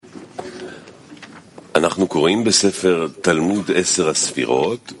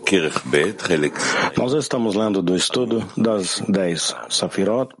Nós estamos lendo do estudo das 10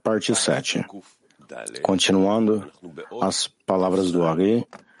 Sefirot, parte 7. Continuando as palavras do Ari,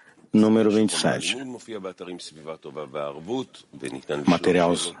 número 27.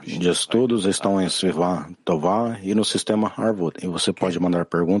 Materiais de estudos estão em Svivá Tová e no sistema Arvut. E você pode mandar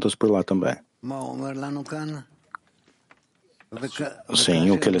perguntas por lá também.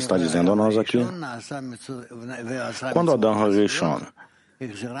 Sim, o que ele está dizendo a nós aqui? Quando Adão HaRishon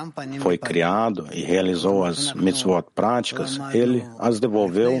foi criado e realizou as mitzvot práticas, ele as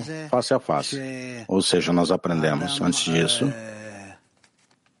devolveu face a face. Ou seja, nós aprendemos antes disso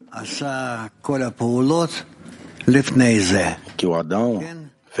que o Adão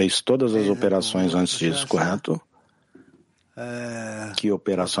fez todas as operações antes disso, correto? Que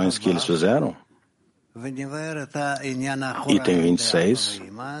operações que eles fizeram? Item 26.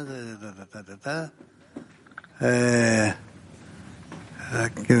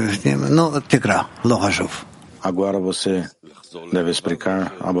 Agora você deve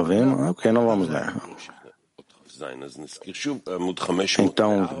explicar Abavema? Ok, não vamos ler.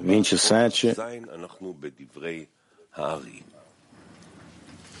 Então, 27.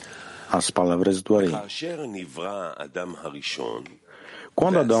 As palavras do Ari.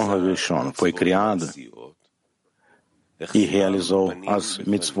 Quando Adão HaRishon foi criado e realizou as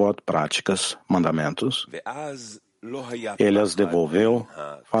mitzvot práticas, mandamentos, ele as devolveu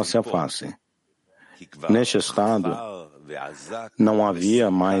face a face. Neste estado, não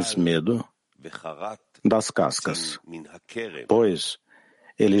havia mais medo das cascas, pois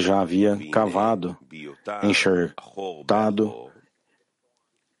ele já havia cavado, enxertado,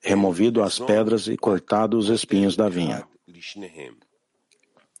 removido as pedras e cortado os espinhos da vinha.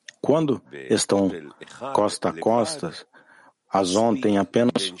 Quando estão costa a costa, a Zon tem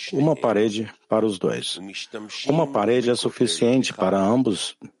apenas uma parede para os dois. Uma parede é suficiente para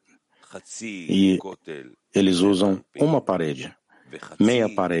ambos e eles usam uma parede. Meia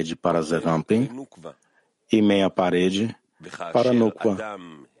parede para Zerampin e meia parede para Nukva.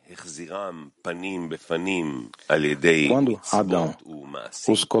 Quando Adão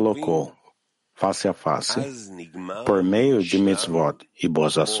os colocou face a face, por meio de mitzvot e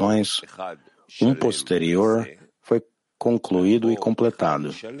boas ações, um posterior foi concluído e completado.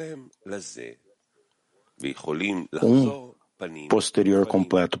 Um posterior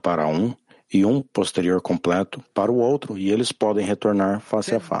completo para um e um posterior completo para o outro, e eles podem retornar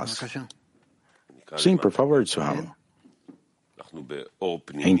face a face. Sim, por favor, Tsuhama.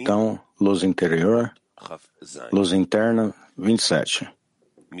 Então, luz interior, luz interna, 27.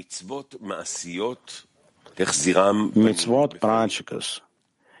 Mitzvot práticas,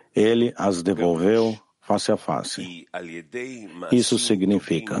 ele as devolveu face a face. Isso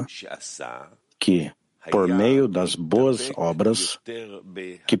significa que, por meio das boas obras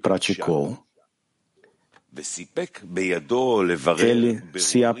que praticou, ele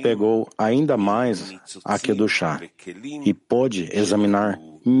se apegou ainda mais a Kedushá e pôde examinar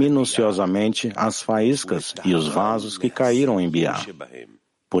minuciosamente as faíscas e os vasos que caíram em Biá,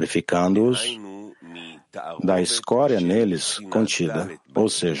 purificando-os da escória neles contida, ou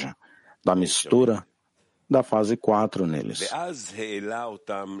seja, da mistura da fase 4 neles.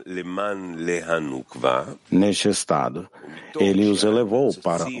 Neste estado, ele os elevou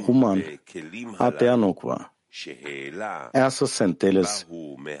para o man, até a Nukva. Essas centelhas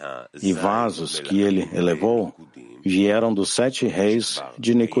e vasos que ele elevou vieram dos 7 reis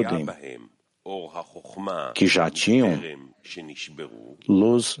de Nikudim, que já tinham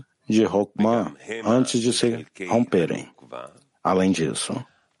luz de Hokmah antes de se romperem. Além disso,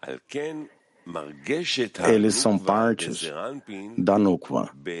 eles são partes da Nukva.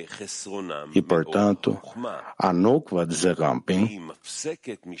 E, portanto, a Nukva de Zerampin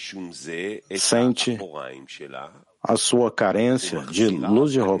sente a sua carência de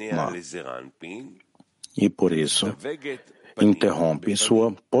luz de Hokmah e, por isso, interrompe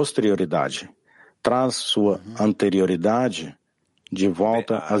sua posterioridade, traz sua anterioridade de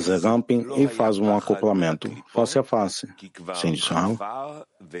volta a Zerampin e faz um acoplamento face a face. Sim,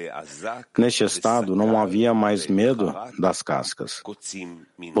 neste estado não havia mais medo das cascas,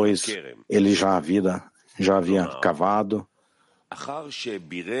 pois ele já havia cavado,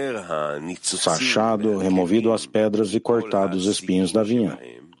 sachado, removido as pedras e cortado os espinhos da vinha.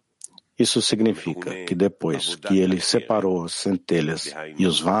 Isso significa que depois que ele separou as centelhas e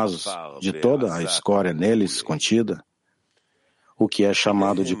os vasos de toda a escória neles contida, o que é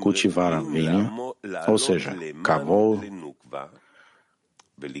chamado de cultivar a vinha, ou seja, cavou,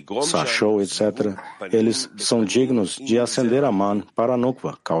 Sachou, etc., eles são dignos de acender a man para a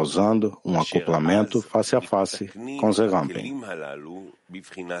nukva, causando um acoplamento face a face com Zegampin.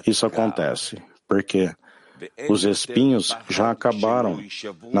 Isso acontece porque os espinhos já acabaram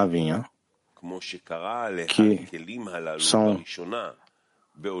na vinha, que são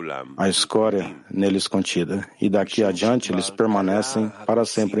a escória neles contida, e daqui adiante eles permanecem para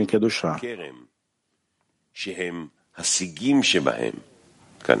sempre em Kedushá.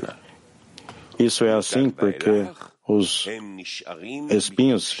 Isso é assim porque os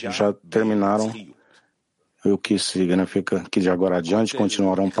espinhos já terminaram, o que significa que de agora adiante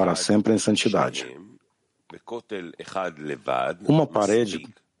continuarão para sempre em santidade. Uma parede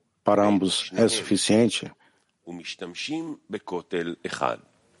para ambos é suficiente.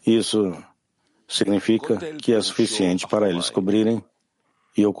 Isso significa que é suficiente para eles cobrirem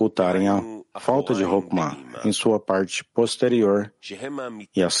e ocultarem a falta de Hokmah em sua parte posterior,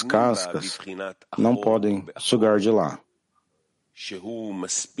 e as cascas não podem sugar de lá.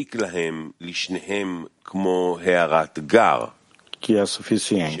 Que é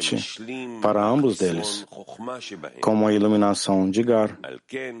suficiente para ambos deles, como a iluminação de Gar.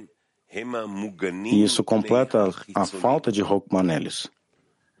 E isso completa a falta de Hokmah neles.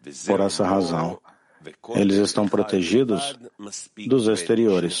 Por essa razão, eles estão protegidos dos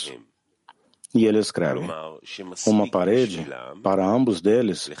exteriores. E ele escreve: uma parede para ambos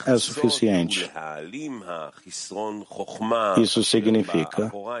deles é suficiente. Isso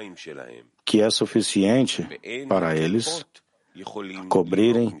significa que é suficiente para eles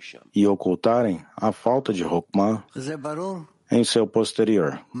cobrirem e ocultarem a falta de Hokmah em seu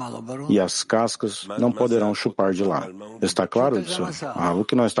posterior, e as cascas não poderão chupar de lá. Está claro isso? O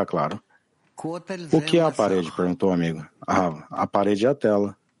que não está claro? O que é a parede? Perguntou o amigo. A parede é a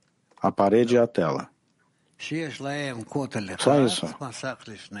tela. A parede é a tela. Só isso.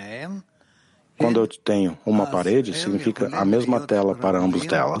 Quando eu tenho uma parede, significa a mesma tela para ambos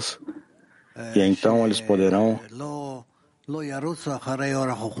delas. E então eles poderão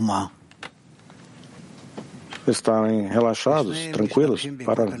estarem relaxados, tranquilos,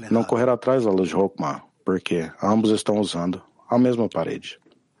 para não correr atrás da luz de Hokmah, porque ambos estão usando a mesma parede.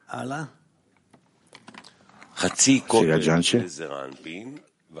 Siga adiante.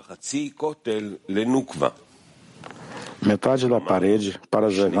 Metade da parede para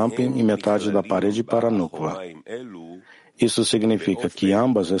Zegampin e metade da parede para Nukva. Isso significa que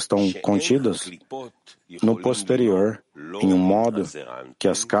ambas estão contidas no posterior, em um modo que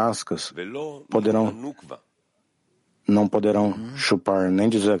as cascas não poderão chupar nem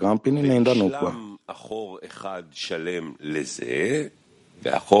de Zegampin nem da Nukva.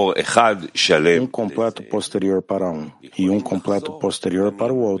 Um completo posterior para um e um completo posterior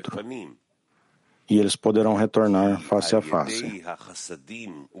para o outro. E eles poderão retornar face a face.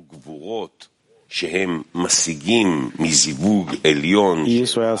 E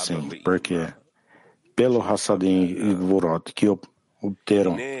isso é assim, porque pelo Hassadim e Gvurot que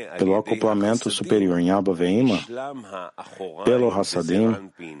obteram pelo acoplamento superior em Abba Veima, pelo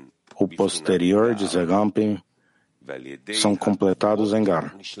Hassadim, o posterior de Zegampin são completados em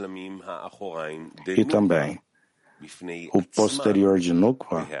Gar. E também o posterior de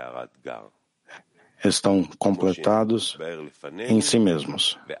Nukva estão completados em si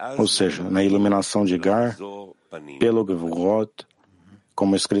mesmos, ou seja, na iluminação de Gar, pelo Gevurot,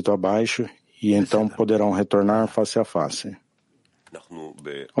 como escrito abaixo, e então poderão retornar face a face.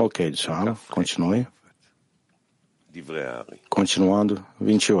 Ok, Disham, continue. Continuando,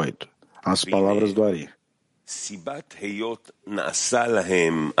 28. As palavras do Ari.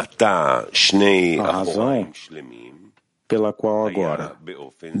 A razão pela qual agora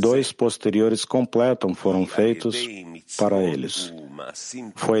 2 posteriores completam foram feitos para eles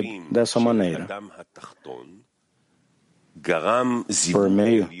foi dessa maneira. Por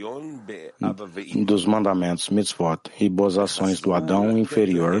meio dos mandamentos mitzvot e boas ações do Adão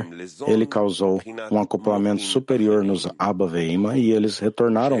inferior, ele causou um acoplamento superior nos Abba Veima e eles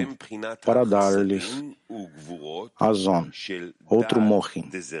retornaram para dar-lhes Azon, outro Mochim.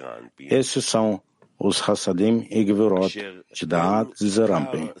 Esses são os Hassadim e Gvurot de Da'at e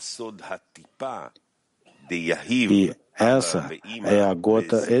Zerampin. E essa é a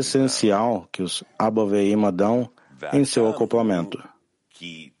gota essencial que os Abba Veima dão em seu acoplamento.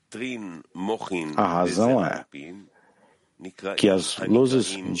 A razão é que as luzes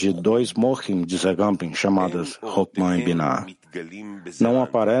de 2 Mochim de Zegampin, chamadas Hokmah e Binah, não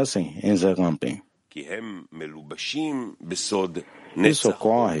aparecem em Zegampin. Isso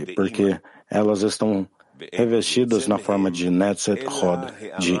ocorre porque elas estão revestidas na forma de Netzet Hod,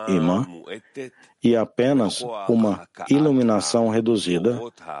 de imã, e apenas uma iluminação reduzida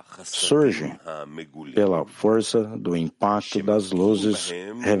surge pela força do impacto das luzes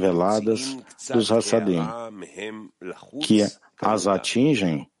reveladas dos Hassadim, que as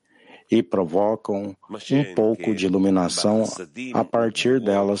atingem e provocam um pouco de iluminação a partir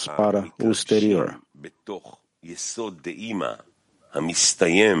delas para o exterior.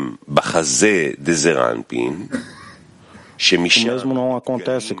 O mesmo não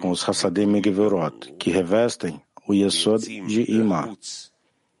acontece com os Hassadim e Gevurot, que revestem o Yesod de Imá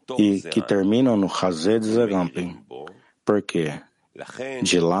e que terminam no Chazé de Zegampim, porque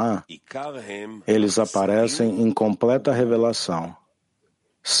de lá eles aparecem em completa revelação,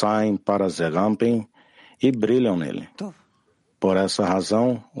 saem para Zegampim e brilham nele. Por essa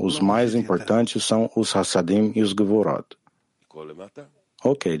razão, os mais importantes são os Hassadim e os Gevurot.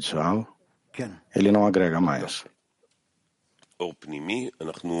 Ok, tchau. Ele não agrega mais.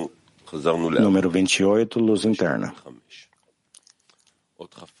 Número 28, luz interna.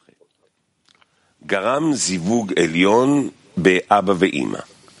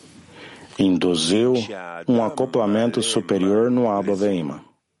 Induziu um acoplamento superior no Abba Ve'ima.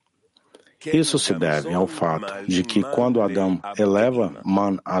 Isso se deve ao fato de que quando Adão eleva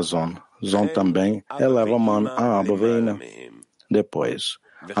Man a Zon, Zon também eleva Man a Abba Ve'ima. Depois,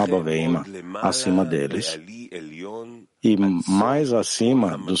 Abba Ve'ima acima deles e mais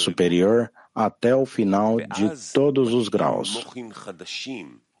acima do superior até o final de todos os graus.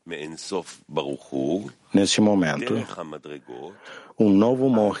 Neste momento, um novo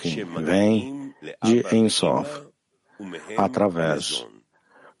Mohin vem de Ein Sof através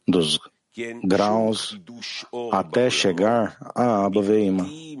dos graus até chegar a Abba Ve'ima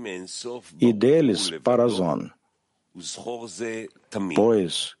e deles para a Zon.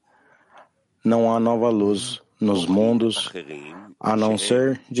 Pois não há nova luz nos mundos a não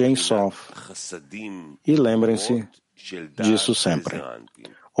ser de Ein Sof. E lembrem-se disso sempre.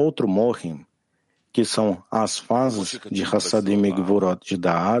 Outro Mohin, que são as fases de Hassadim e Gevurot de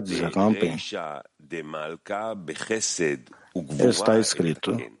Da'at Zegampim, está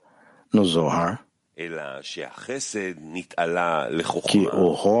escrito no Zohar que o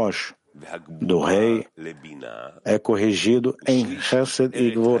Rosh do rei é corrigido em Chesed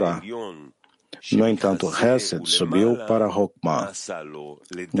e Gvorá. No entanto, Chesed subiu para Hokmah,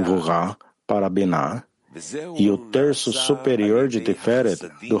 Gvorá para Binah, e o terço superior de Tiferet,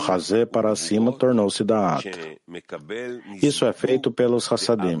 do Hazé para cima, tornou-se Da'at. Isso é feito pelos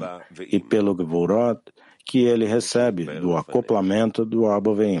Hassadim e pelo Gevurot, que ele recebe do acoplamento do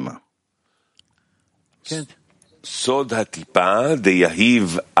Abba Ve'ima.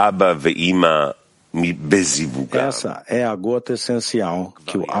 Essa é a gota essencial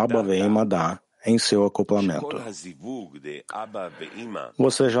que o Abba Ve'ima dá em seu acoplamento.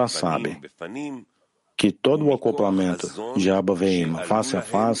 Você já sabe que todo o acoplamento de Abba Ve'ima face a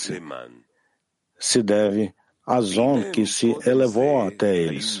face se deve à Zon que se elevou até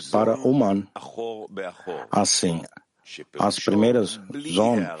eles, para o Man. Assim, as primeiras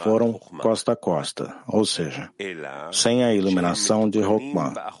Zon foram costa a costa, ou seja, sem a iluminação de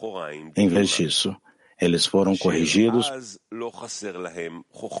Hokmah. Em vez disso, eles foram corrigidos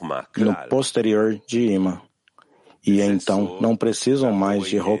no posterior de Ima, e então não precisam mais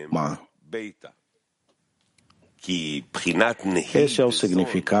de Hokmah. Este é o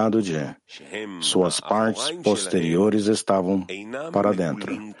significado de suas partes posteriores estavam para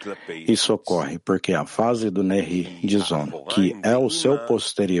dentro. Isso ocorre porque a fase do Nehi de Zon, que é o seu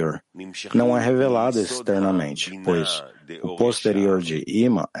posterior, não é revelada externamente, pois o posterior de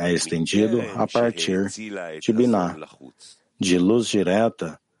Ima é estendido a partir de Binah, de luz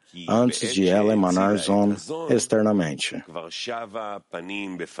direta, antes de ela emanar Zon externamente.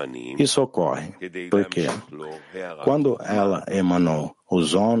 Isso ocorre porque, quando ela emanou o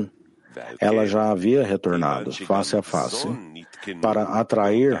Zon, ela já havia retornado face a face para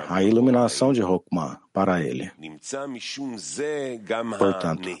atrair a iluminação de Hokmah para ele.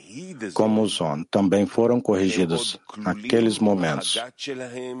 Portanto, como os Zon também foram corrigidos naqueles momentos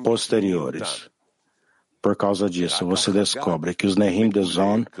posteriores, por causa disso, você descobre que os Nehim de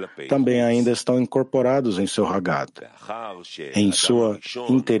Zon também ainda estão incorporados em seu Hagat, em sua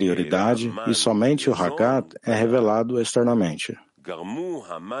interioridade, e somente o Hagat é revelado externamente.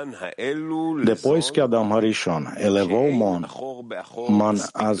 Depois que Adam Harishon elevou o Man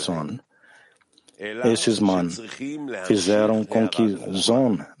a Zon, esses Man fizeram com que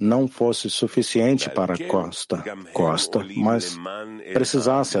Zon não fosse suficiente para costa, mas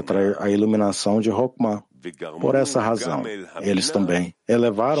precisasse atrair a iluminação de Hokmah. Por essa razão, eles também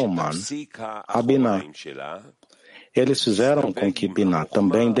elevaram Man a Biná. Eles fizeram com que Biná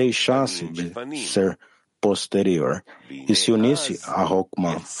também deixasse de ser posterior e se unisse a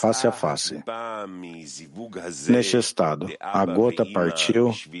Hokmah face a face. Neste estado, a gota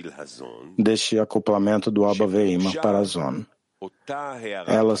partiu deste acoplamento do Abba Ve'ima para a Zon.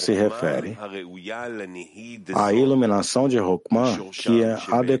 Ela se refere à iluminação de Hokmah que é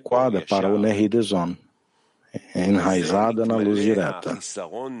adequada para o Nehi de Zon, enraizada na luz direta,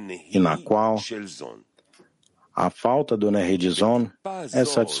 e na qual a falta do Nehi de Zon é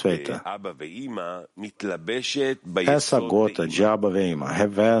satisfeita. Essa gota de Abba Ve'ima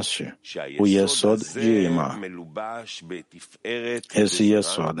reveste o Yesod de Ima. Esse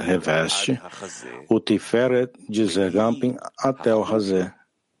Yesod reveste o Tiferet de Zegampin até o Hazé.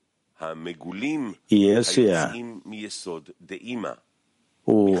 E esse é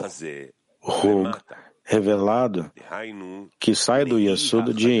o Hug revelado que sai do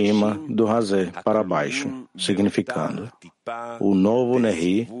Yesud de Ima do Hazé para baixo, significando o novo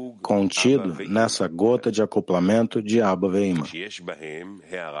Nehi contido nessa gota de acoplamento de Abba Ve'ima.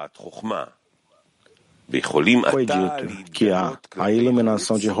 Foi dito que há a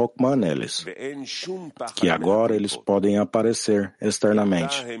iluminação de Hokmah neles, que agora eles podem aparecer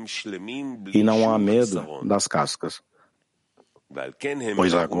externamente, e não há medo das cascas.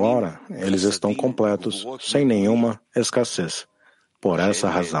 Pois agora eles estão completos, sem nenhuma escassez. Por essa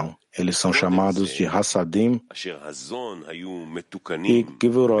razão, eles são chamados de Hassadim e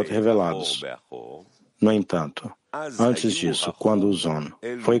Gevurot revelados. No entanto, antes disso, quando o Zon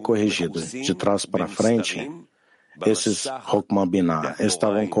foi corrigido de trás para frente, esses Hokmah Biná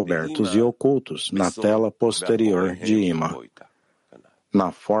estavam cobertos e ocultos na tela posterior de Ima,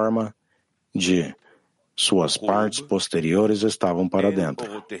 na forma de suas partes posteriores estavam para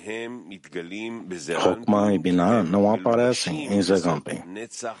dentro. Hokmah e Biná não aparecem em Zegampin.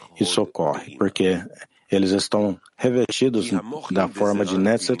 Isso ocorre porque eles estão revestidos da forma de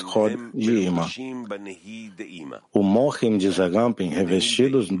Netzet Hod de Ima. O Mohim de Zegampin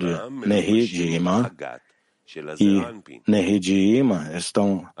revestidos de Nehi de Ima e Nehi de Ima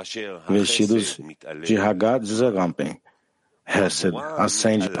estão vestidos de Hagat de Zegampin. Hesed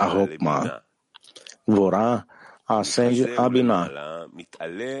acende a Hokmah. Vorá acende a Biná,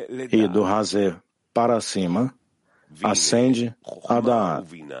 e do Hazé para cima acende a Da'at.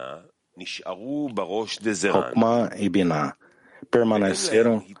 Hokmah e Biná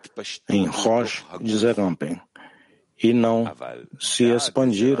permaneceram em Rosh de Zegampin e não se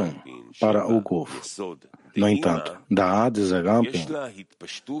expandiram para o Guf. No entanto, Da'at de Zegampin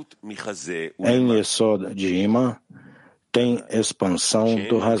em Yesod de Ima tem expansão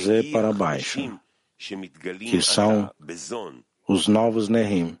do Hazé para baixo, que são os novos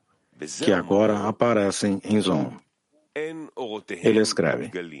Nehim, que agora aparecem em Zon. Ele escreve,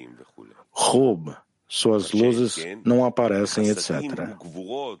 Rub, suas luzes não aparecem, etc.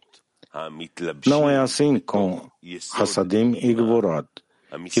 Não é assim com Hassadim e Gevurot,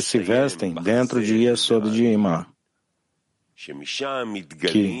 que se vestem dentro de Yesod de Ima,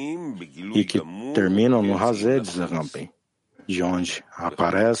 que terminam no Hazé de Zegampin, de onde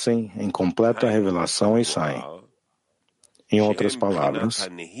aparecem em completa revelação e saem. Em outras palavras,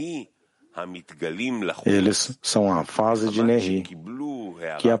 eles são a fase de Nehi,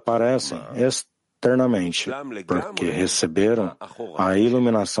 que aparecem externamente, porque receberam a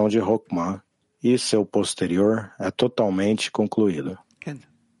iluminação de Hokmah e seu posterior é totalmente concluído.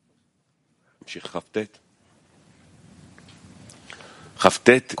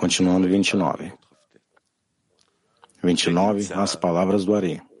 Continuando 29. 29, as palavras do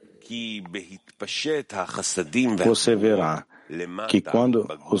Ari. Você verá que quando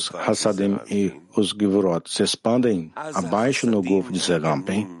os Hassadim e os Gevurot se expandem abaixo no Guf de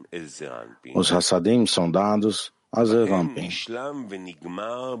Zegampin, os Hassadim são dados a Zegampin,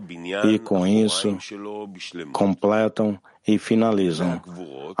 e com isso completam e finalizam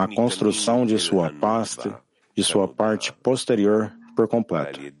a construção de sua parte posterior por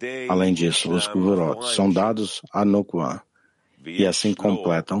completo. Além disso, os Gevurot são dados a Nukvah e assim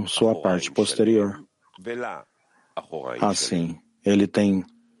completam sua parte posterior. Assim, ele tem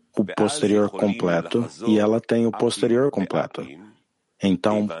o posterior completo e ela tem o posterior completo.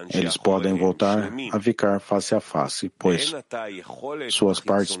 Então, eles podem voltar a ficar face a face, pois suas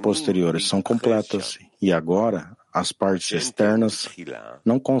partes posteriores são completas e agora as partes externas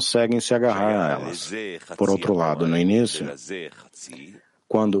não conseguem se agarrar a elas. Por outro lado, no início,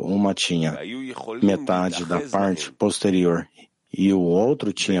 quando uma tinha metade da parte posterior e o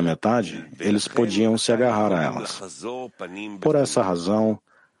outro tinha metade, eles podiam se agarrar a elas. Por essa razão,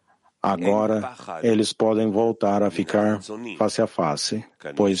 Agora, eles podem voltar a ficar face a face,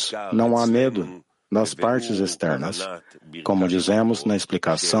 pois não há medo das partes externas, como dizemos na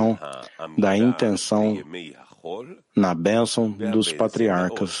explicação da intenção na bênção dos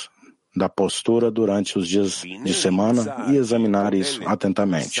patriarcas, da postura durante os dias de semana e examinar isso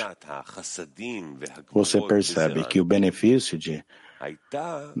atentamente. Você percebe que o benefício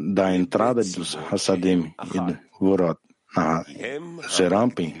da entrada dos Hassadim e Gvurot na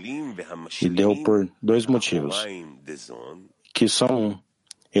Serampim e deu por dois motivos, que são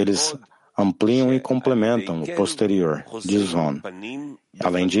eles ampliam e complementam o posterior de Zon.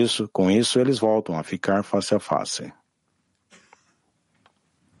 Além disso, com isso, eles voltam a ficar face a face.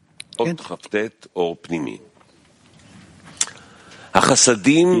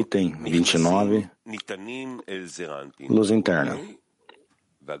 Item 29, luz interna.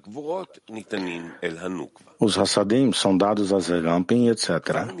 Os Hassadim são dados a Zerampim, etc.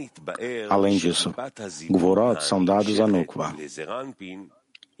 Além disso, Gvurot são dados a Nukva.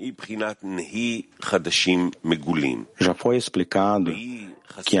 Já foi explicado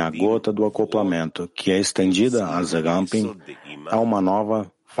que a gota do acoplamento, que é estendida a Zerampim, é uma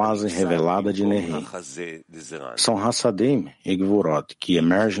nova fase revelada de Nehi. São Hassadim e Gvurot que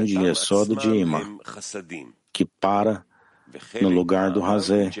emergem de Yesod de Ima, que para no lugar do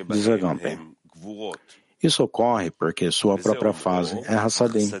Hazé de Zerampim. Isso ocorre porque sua própria fase é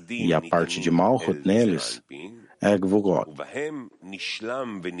Hassadim e a parte de Malchut neles é Gvurot.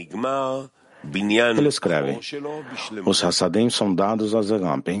 Ele escreve: os Hassadim são dados a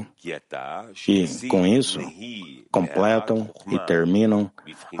Zerampim e, com isso, completam e terminam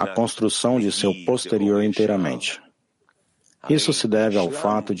a construção de seu posterior inteiramente. Isso se deve ao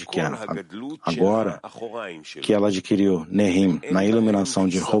fato de que agora que ela adquiriu Nehim na iluminação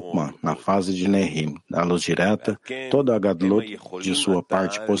de Hokmah, na fase de Nehim, da luz direta, toda a Gadlut de sua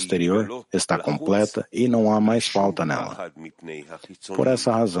parte posterior está completa e não há mais falta nela. Por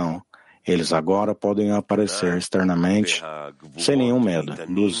essa razão, eles agora podem aparecer externamente sem nenhum medo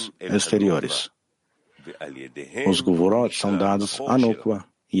dos exteriores. Os Gvurot são dados a Nukva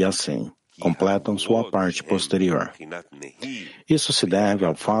e assim completam sua parte posterior. Isso se deve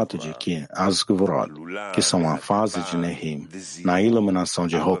ao fato de que as Gvurot, que são a fase de Nehim, na iluminação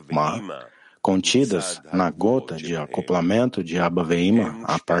de Hokmah, contidas na gota de acoplamento de Abba Veima,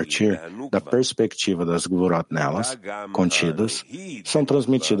 a partir da perspectiva das Gvurot nelas, contidas, são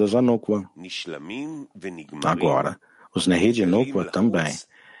transmitidas a Nukva. Agora, os Nehi de Nukva também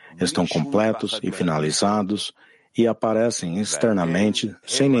estão completos e finalizados e aparecem externamente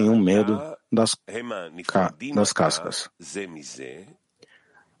sem nenhum medo das cascas.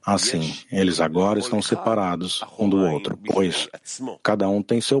 Assim, eles agora estão separados um do outro, pois cada um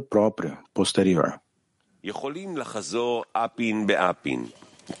tem seu próprio posterior.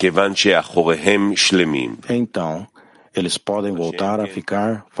 Então, eles podem voltar a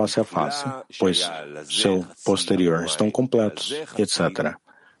ficar face a face, pois seu posterior estão completos, etc.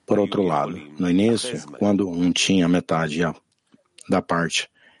 Por outro lado, no início, quando um tinha metade da parte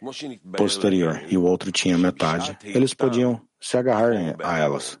posterior e o outro tinha metade, eles podiam se agarrar a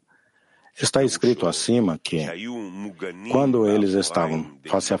elas. Está escrito acima que, quando eles estavam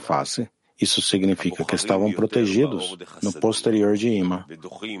face a face, isso significa que estavam protegidos no posterior de Ima,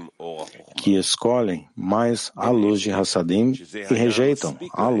 que escolhem mais a luz de Hassadim e rejeitam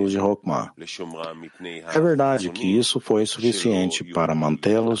a luz de Hokmah. É verdade que isso foi suficiente para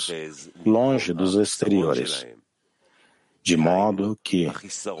mantê-los longe dos exteriores, de modo que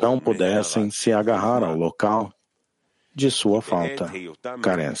não pudessem se agarrar ao local de sua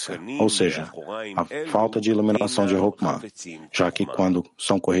carência, ou seja, a falta de iluminação de Hokmah, já que quando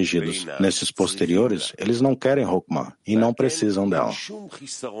são corrigidos nesses posteriores, eles não querem Hokmah e não precisam dela.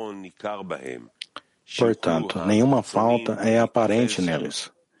 Portanto, nenhuma falta é aparente neles,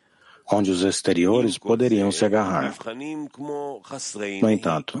 onde os exteriores poderiam se agarrar. No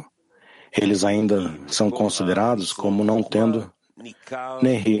entanto, eles ainda são considerados como não tendo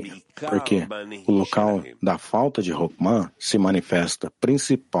Nehi, porque o local da falta de Hokmah se manifesta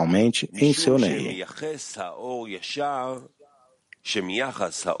principalmente em seu Nehi.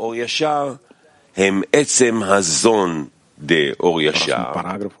 Próximo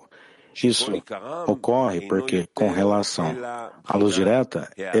parágrafo. Isso ocorre porque, com relação à luz direta,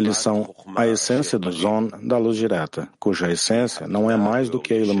 eles são a essência do Zon da luz direta, cuja essência não é mais do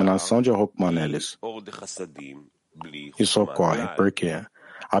que a iluminação de Hokmah neles. Isso ocorre porque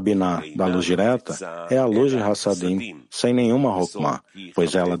a Binah da luz direta é a luz de Hassadim sem nenhuma Hokmah,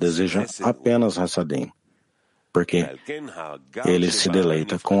 pois ela deseja apenas Hassadim, porque ele se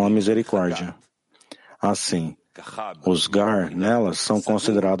deleita com a misericórdia. Assim, Os gar nelas são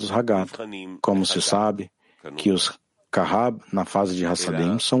considerados Hagat, como se sabe que os Kahab, na fase de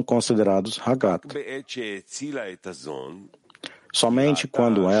Hassadim, são considerados Hagat. Somente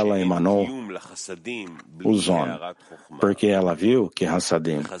quando ela emanou o Zon, porque ela viu que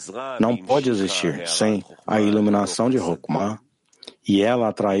Hassadim não pode existir sem a iluminação de Hokmah, e ela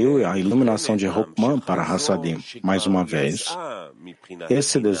atraiu a iluminação de Hokmah para Hassadim mais uma vez.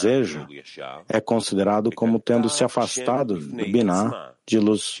 Esse desejo é considerado como tendo se afastado do Binah, de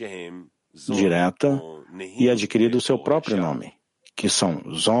luz direta, e adquirido seu próprio nome, que são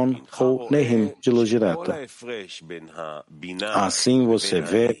Zon ou Nehim, de luz direta. Assim você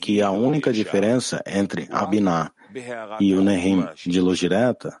vê que a única diferença entre a Binah e o Nehim, de luz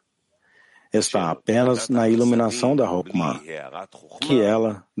direta, está apenas na iluminação da Hokmah, que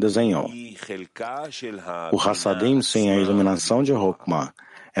ela desenhou. O Hassadim sem a iluminação de Hokmah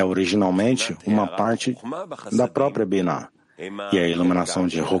é originalmente uma parte da própria Binah, e a iluminação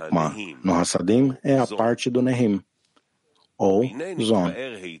de Hokmah no Hassadim é a parte do Nehim, ou Zon.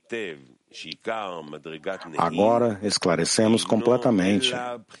 Agora esclarecemos completamente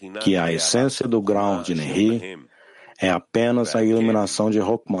que a essência do grau de Nehi é apenas a iluminação de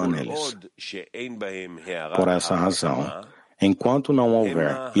Hokmah neles. Por essa razão, enquanto não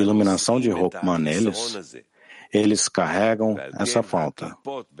houver iluminação de Hokmah neles, eles carregam essa falta.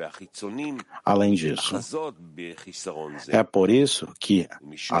 Além disso, é por isso que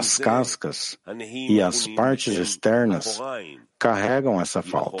as cascas e as partes externas carregam essa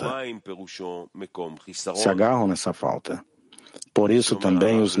falta, se agarram nessa falta. Por isso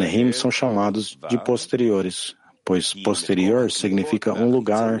também os Nehim são chamados de posteriores, pois posterior significa um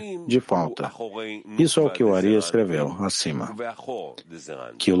lugar de falta. Isso é o que o Ari escreveu acima,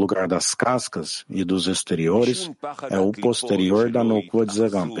 que o lugar das cascas e dos exteriores é o posterior da núclea de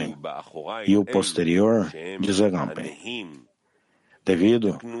Zegampen e o posterior de Zegampen.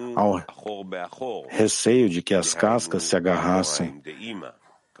 Devido ao receio de que as cascas se agarrassem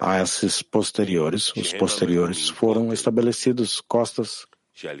a esses posteriores, os posteriores foram estabelecidos costas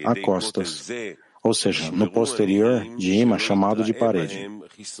a costas, ou seja, no posterior de imã chamado de parede.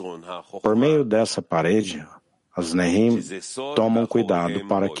 Por meio dessa parede, as Nehim tomam cuidado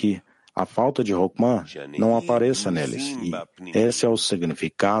para que a falta de Hokmah não apareça neles, e esse é o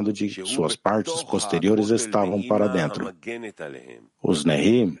significado de que suas partes posteriores estavam para dentro. Os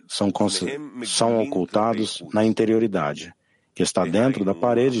Nehim são ocultados na interioridade, que está dentro da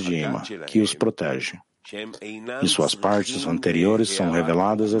parede de imã, que os protege. E suas partes anteriores são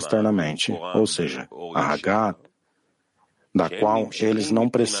reveladas externamente, ou seja, a Hagat, da qual eles não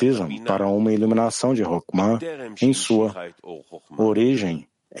precisam para uma iluminação de Hokmah em sua origem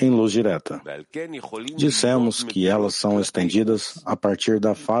em luz direta. Dissemos que elas são estendidas a partir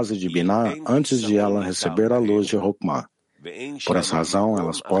da fase de Binah antes de ela receber a luz de Hokmah. Por essa razão,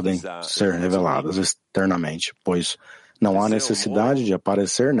 elas podem ser reveladas externamente, pois não há necessidade de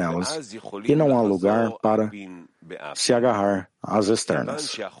aparecer nelas e não há lugar para se agarrar às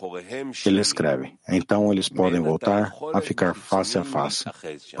externas. Ele escreve, então eles podem voltar a ficar face a face,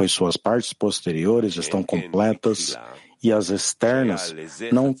 pois suas partes posteriores estão completas e as externas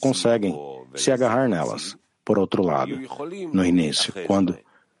não conseguem se agarrar nelas. Por outro lado, no início, quando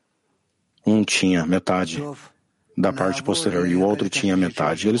um tinha metade da parte posterior e o outro tinha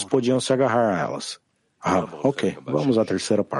metade, eles podiam se agarrar a elas. Ok, vamos à terceira parte.